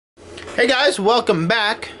Hey guys, welcome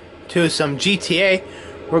back to some GTA.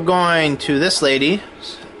 We're going to this lady's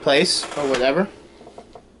place, or whatever.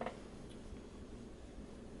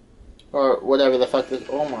 Or whatever the fuck this.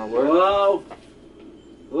 Oh my word. Hello?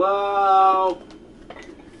 Hello?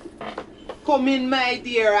 Come in, my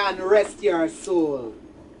dear, and rest your soul.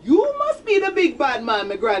 You must be the big bad man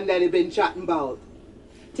my granddaddy been chatting about.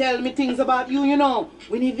 Tell me things about you, you know,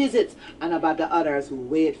 when he visits, and about the others who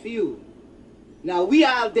wait for you. Now, we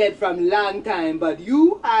all dead from long time, but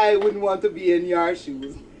you, I wouldn't want to be in your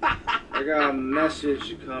shoes. I got a message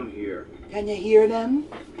to come here. Can you hear them?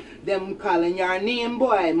 Them calling your name,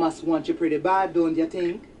 boy, must want you pretty bad, don't you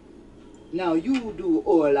think? Now, you do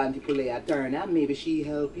all Auntie Pulea turn, and maybe she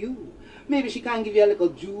help you. Maybe she can give you a little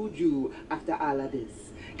juju after all of this.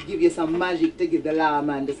 Give you some magic to give the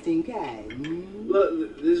lawman the stink eye.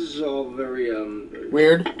 Look, this is all very,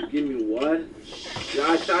 Weird. Give me what?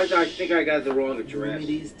 I think I got the wrong Give address. me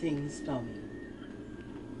these things, Tommy.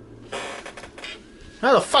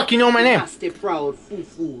 How the fuck you know my name? Nasty proud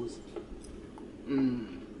foo-foos.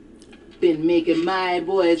 Been making my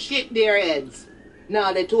boys shake their heads.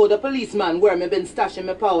 Now they told the policeman where me been stashing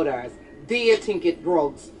my powders. They think it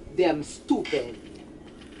drugs. Them stupid.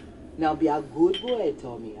 Now be a good boy,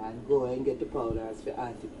 Tommy, and go and get the powders for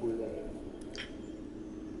Auntie Pulea.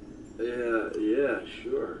 Yeah,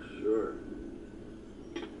 sure.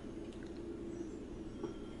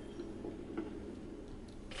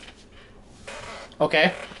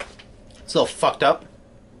 Okay. It's a little fucked up.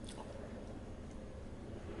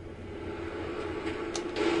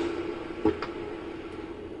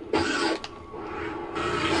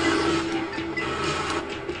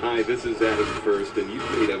 Hi, this is Adam First, and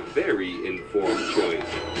you've made a very informed choice.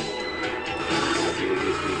 You're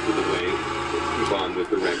listening to The Wave. Let's keep on with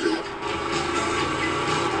the record.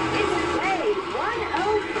 Wave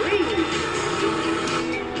 103.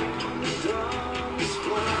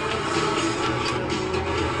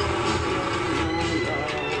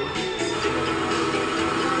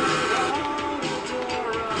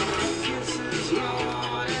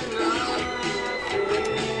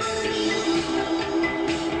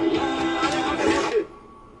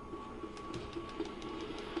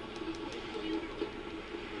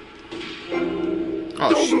 Oh,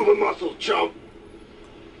 Don't move a muscle, chump!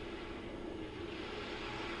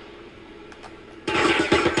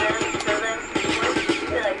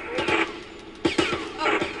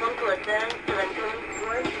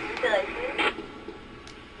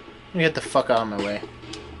 get the fuck out of my way.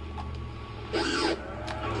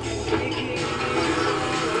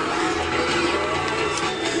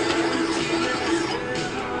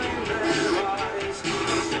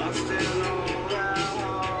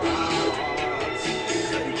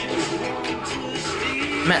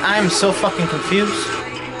 Man, I'm so fucking confused.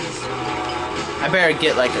 I better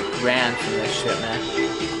get like $1,000 from this shit, man.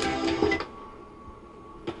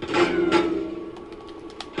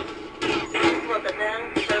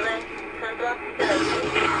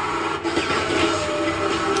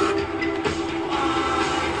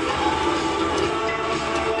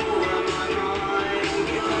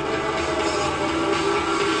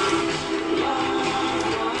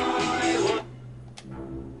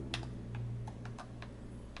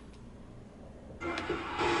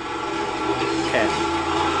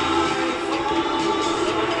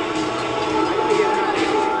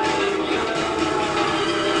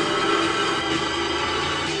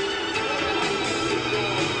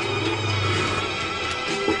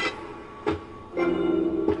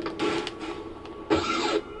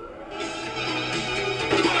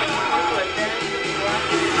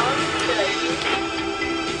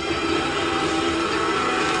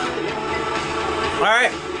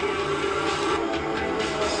 Alright.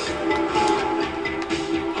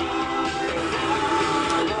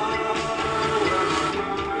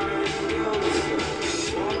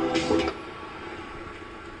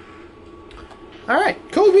 Alright,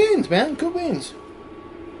 cool beans, man. Cool beans.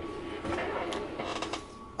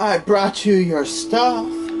 I brought you your stuff.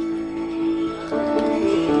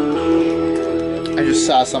 I just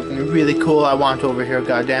saw something really cool I want over here,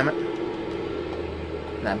 goddammit.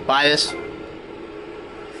 And I buy this.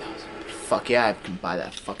 Fuck yeah, I can buy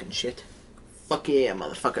that fucking shit. Fuck yeah,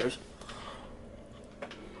 motherfuckers.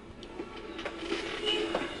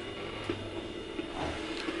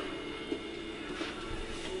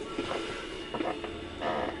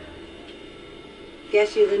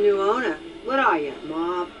 Guess you're the new owner. What are you,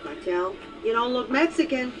 mob, cartel? You don't look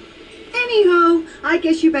Mexican. Anyhow, I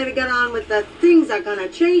guess you better get on with the things are gonna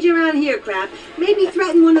change around here crap. Maybe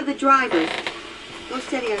threaten one of the drivers. Go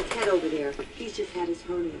steady on Ted over there. He's just had his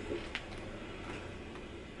hernia fixed.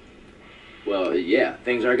 Well, yeah,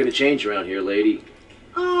 things aren't gonna change around here, lady.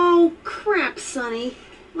 Oh, crap, Sonny.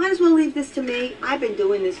 Might as well leave this to me. I've been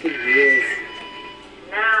doing this for years.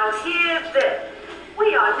 Now here's this.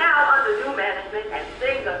 We are now under new management and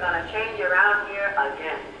things are gonna change around here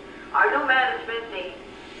again. Our new management needs...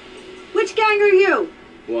 Which gang are you?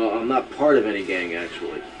 Well, I'm not part of any gang,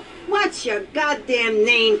 actually. What's your goddamn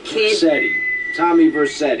name, kid? Versetti. Tommy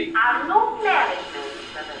Versetti. Our new management,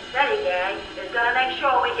 the Versetti gang, is gonna make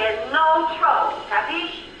sure we get no trouble.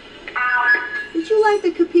 Capiche? Out. Did you like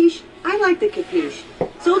the capiche? I like the capiche.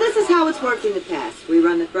 So this is how it's worked in the past. We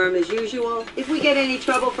run the firm as usual. If we get any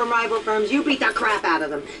trouble from rival firms, you beat the crap out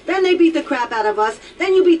of them. Then they beat the crap out of us.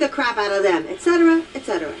 Then you beat the crap out of them, etc.,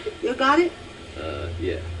 etc. You got it?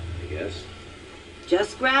 Yeah, I guess.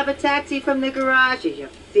 Just grab a taxi from the garage if you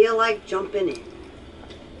feel like jumping in.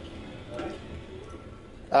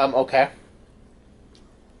 Okay.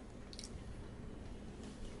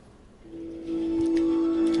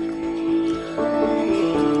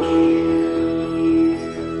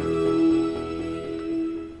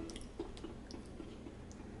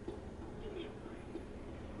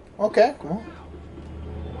 Okay, cool.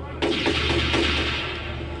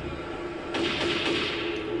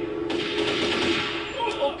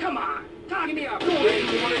 Oh, come on. Talk me up. Go ahead.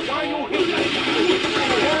 Why you hit me?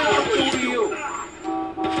 What do you?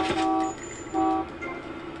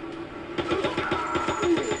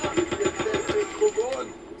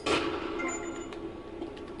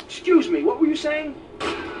 Excuse me, what were you saying?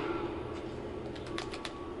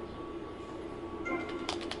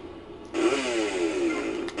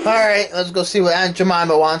 Alright, let's go see what Aunt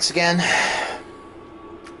Jemima wants again.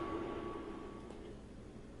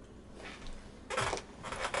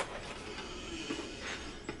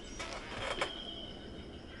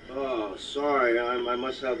 Oh, sorry, I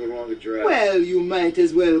must have the wrong address. Well, you might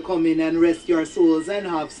as well come in and rest your souls and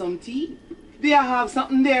have some tea. Do you have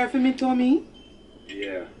something there for me, Tommy?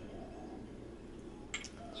 Yeah.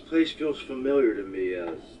 This place feels familiar to me.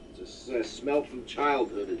 It's a smell from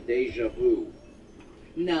childhood, a deja vu.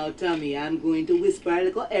 Now, Tommy, I'm going to whisper a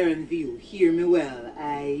little errand for you. Hear me well,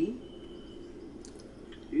 aye?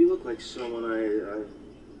 You look like someone I...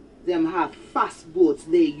 Them have fast boats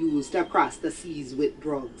they use to cross the seas with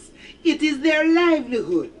drugs. It is their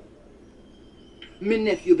livelihood. Me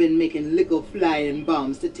nephew been making little flying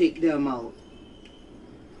bombs to take them out.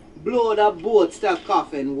 Blow the boats to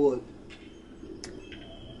coffin wood.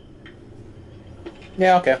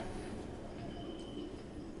 Yeah, okay.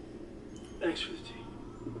 Thanks for the tea.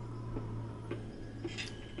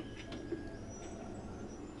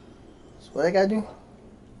 So what I gotta do?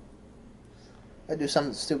 I do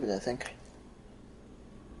something stupid, I think.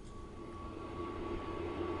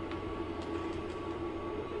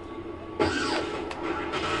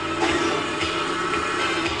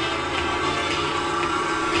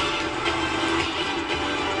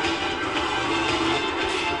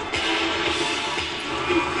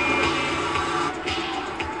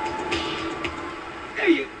 There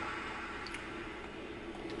you.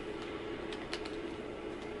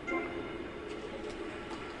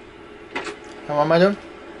 And what am I doing?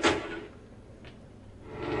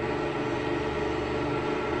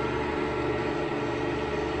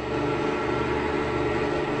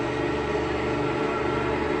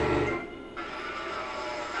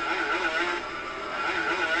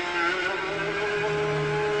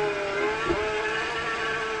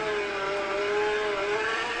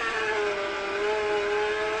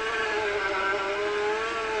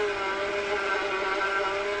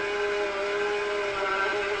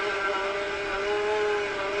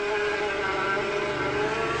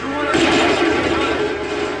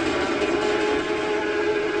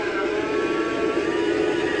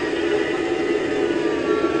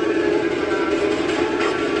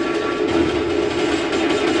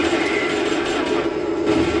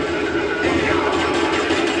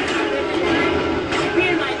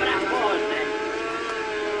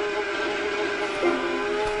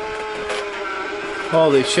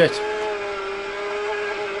 Holy shit.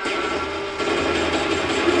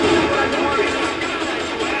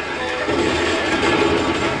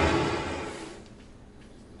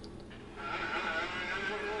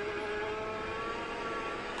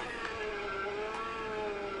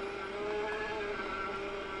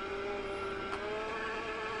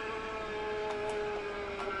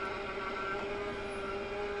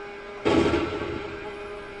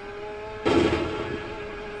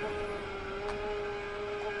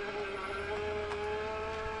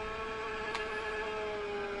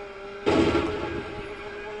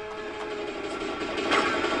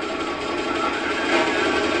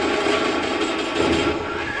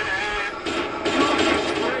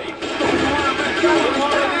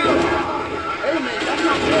 Hey man, that's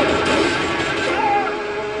not fair.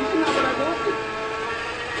 This is not what I wanted.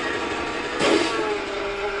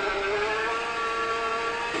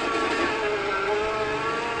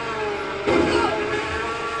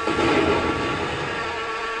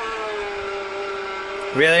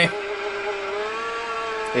 Really?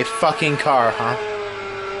 A fucking car, huh?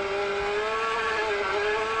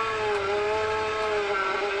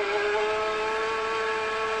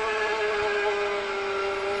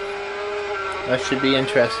 That should be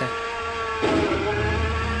interesting.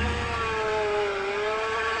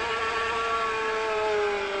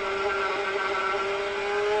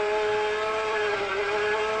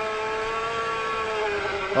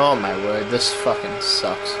 Oh my word, this fucking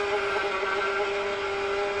sucks.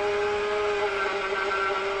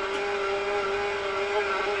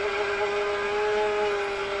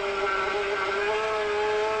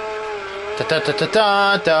 Da da da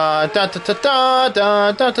da da da da da da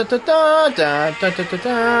da da da da da da da da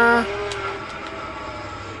da.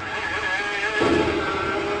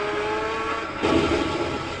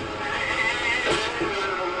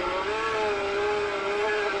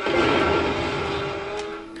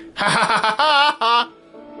 Ha ha ha ha ha!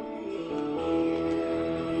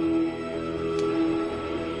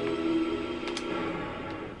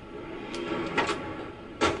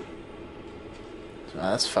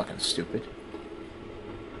 That's fucking stupid.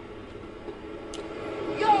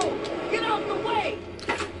 Yo, get out the way!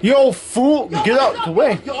 Yo, fool, get out the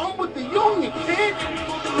way! Yo, I'm with the union, kid!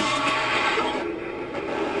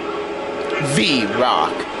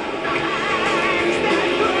 V-Rock.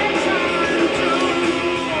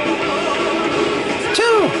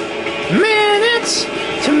 Two minutes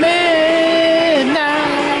to midnight.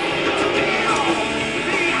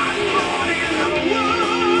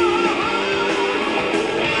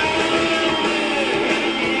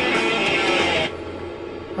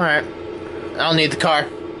 Alright. I don't need the car.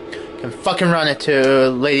 Can fucking run it to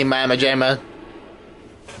Lady Mama Jama.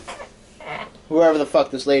 Whoever the fuck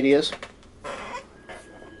this lady is.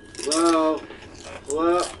 Well,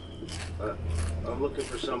 I'm looking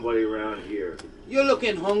for somebody around here. You're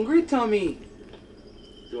looking hungry, Tommy.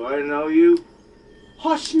 Do I know you?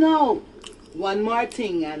 Hush now. One more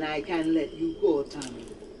thing and I can let you go, Tommy.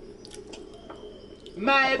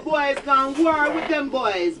 My boys can war with them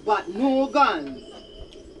boys, but no guns.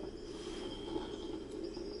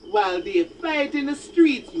 While they fight in the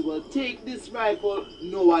streets, you will take this rifle.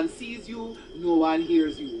 No one sees you, no one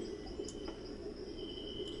hears you.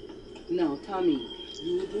 Now, Tommy,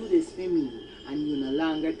 you do this for me, and you no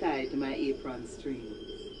longer tie to my apron string.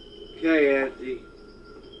 Okay, Auntie.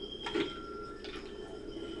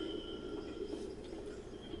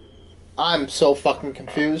 I'm so fucking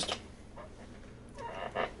confused.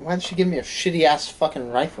 Why did she give me a shitty ass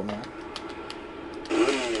fucking rifle, man?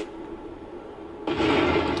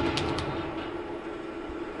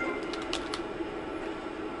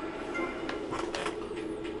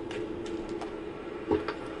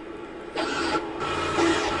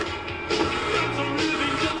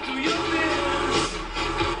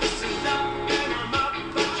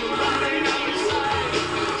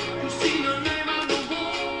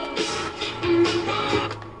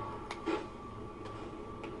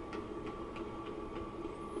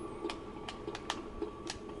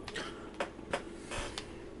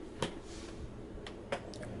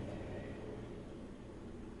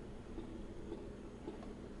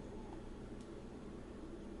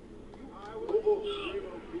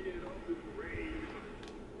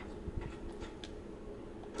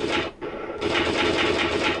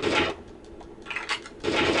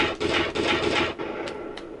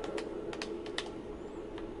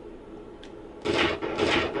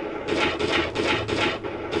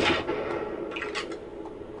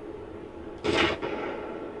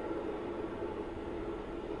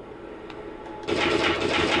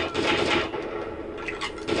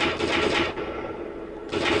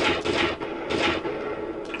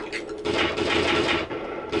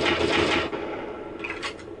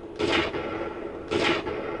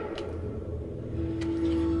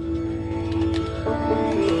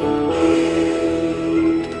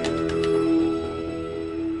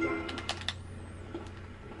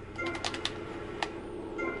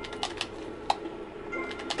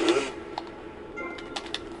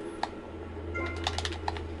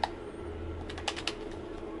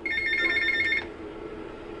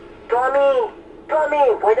 Tommy,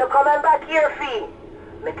 why you coming back here, fee?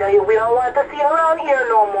 Me tell you, we don't want to see you around here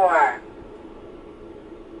no more.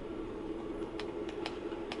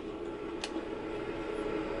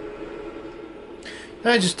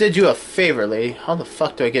 I just did you a favor, lady. How the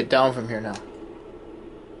fuck do I get down from here now?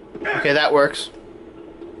 Okay, that works.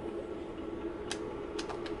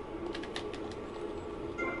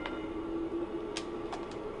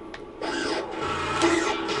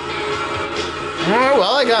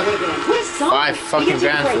 got What a song. 5 fucking You get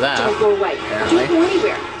your grand for break. that. Don't go away. Apparently. Don't go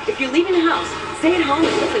anywhere. If you're leaving the house, stay at home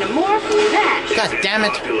and listen to more from that. God damn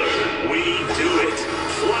it. Popular. We do it.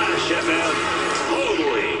 Flash FM.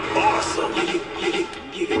 Totally awesome.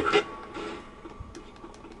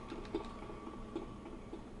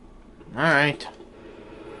 Alright.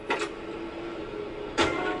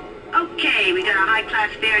 Okay, we got a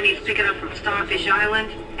high-class fare needs picking up from Starfish Island.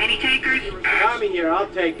 Any takers? I'm here, I'll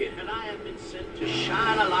take it. And I have been sent to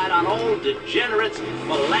shine a light on all degenerates,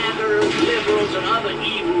 philanderers, liberals, and other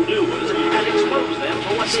evildoers and expose them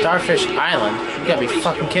for what they Starfish really Island? are. You gotta be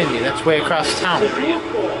fucking kidding me. That's way across town.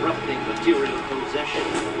 Corrupting material possession.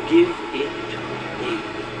 Give it me.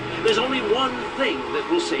 There's only one thing that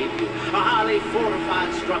will save you. A highly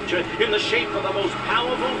fortified structure in the shape of the most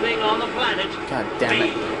powerful thing on the planet. God damn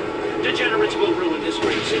it. Me. Degenerates will ruin this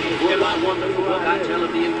great city. In my wonderful book, I tell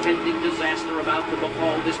of the impending disaster about to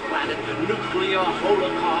befall this planet. Nuclear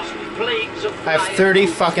holocaust, plagues of I have 30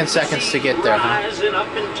 fucking seconds to get there, huh? rising up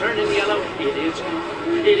and turning yellow.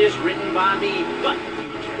 It is written by me, but you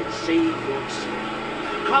can save yourself.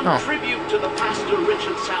 Contribute to the Pastor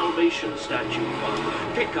Richard Salvation Statue Fund.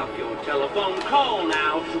 Pick up your telephone. Call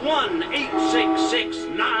now.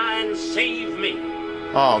 1-866-9-SAVE-ME.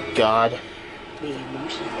 Oh, God.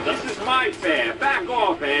 This is my fare. Back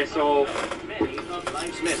off, asshole. Many of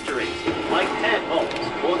life's mysteries, like tadpoles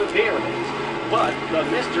or the pyramids. But the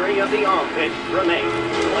mystery of the armpit remains.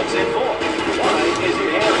 What's it for? Why is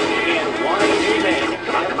it hairy? And why is it man?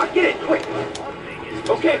 Come on, get it, quick.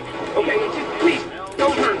 Okay, just please,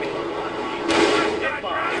 don't hurt me.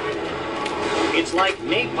 It's like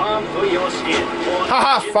napalm for your skin.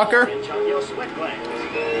 Haha, fucker. On your sweat glands.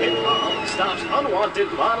 Napalm stops unwanted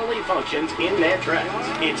bodily functions in their tracks.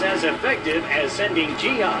 It's as effective as sending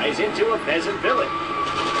GIs into a peasant village.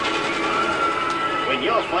 When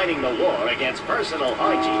you're fighting the war against personal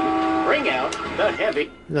hygiene, bring out the heavy.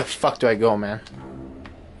 Where the fuck do I go, man?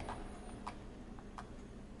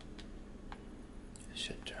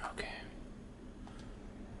 Shit, okay.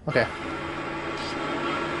 Okay.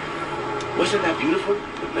 Wasn't that beautiful?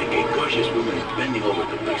 Like a gorgeous woman is bending over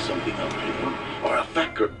to pick something up, you know? Or a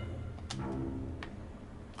fat girl.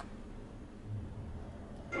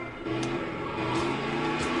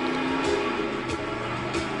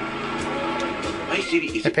 My city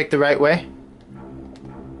is I picked the right way?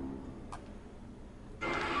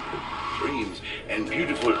 dreams and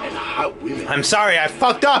beautiful and hot women. I'm sorry, I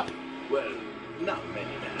fucked up! Well, not many.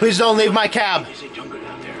 Please don't leave my cab! There's a jungle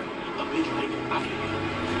out there, a bit like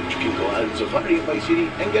Africa. You can go out on safari in my city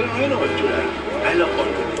and get a rhino if you like. I love all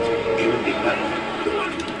women, even the battle, the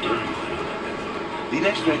one who don't know. The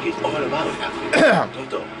next track is all about Africa.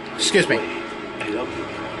 Toto. Excuse me. I love you.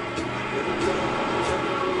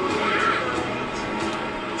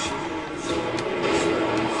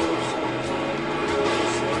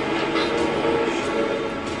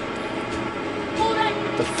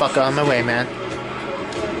 The fuck out of my way, man.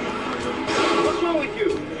 What's wrong with you?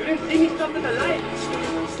 You didn't see me stop at the light.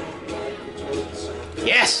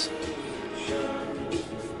 Yes!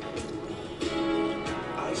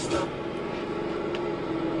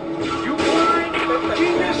 You blind,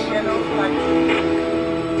 genius, you know, like...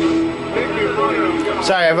 Make me run out.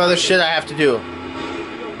 Sorry, I have other shit I have to do.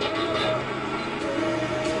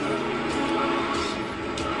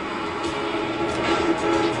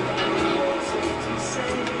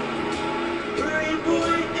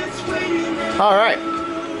 Alright.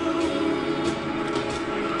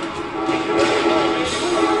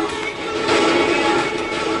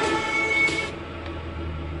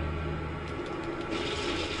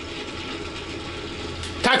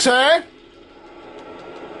 Taxi!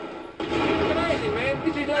 Amazing, man.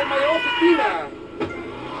 This is like my oficina.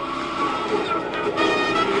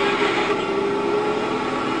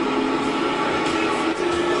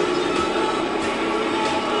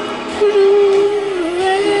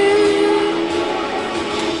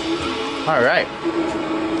 Alright.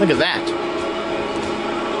 Look at that.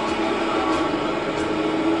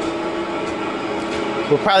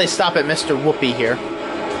 We'll probably stop at Mr. Whoopi here.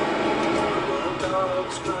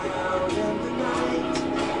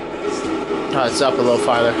 Oh, it's up a little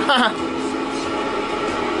farther.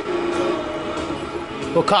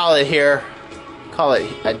 We'll call it here. Call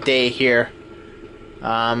it a day here.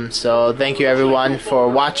 So thank you everyone for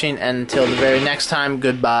watching, and until the very next time,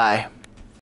 goodbye.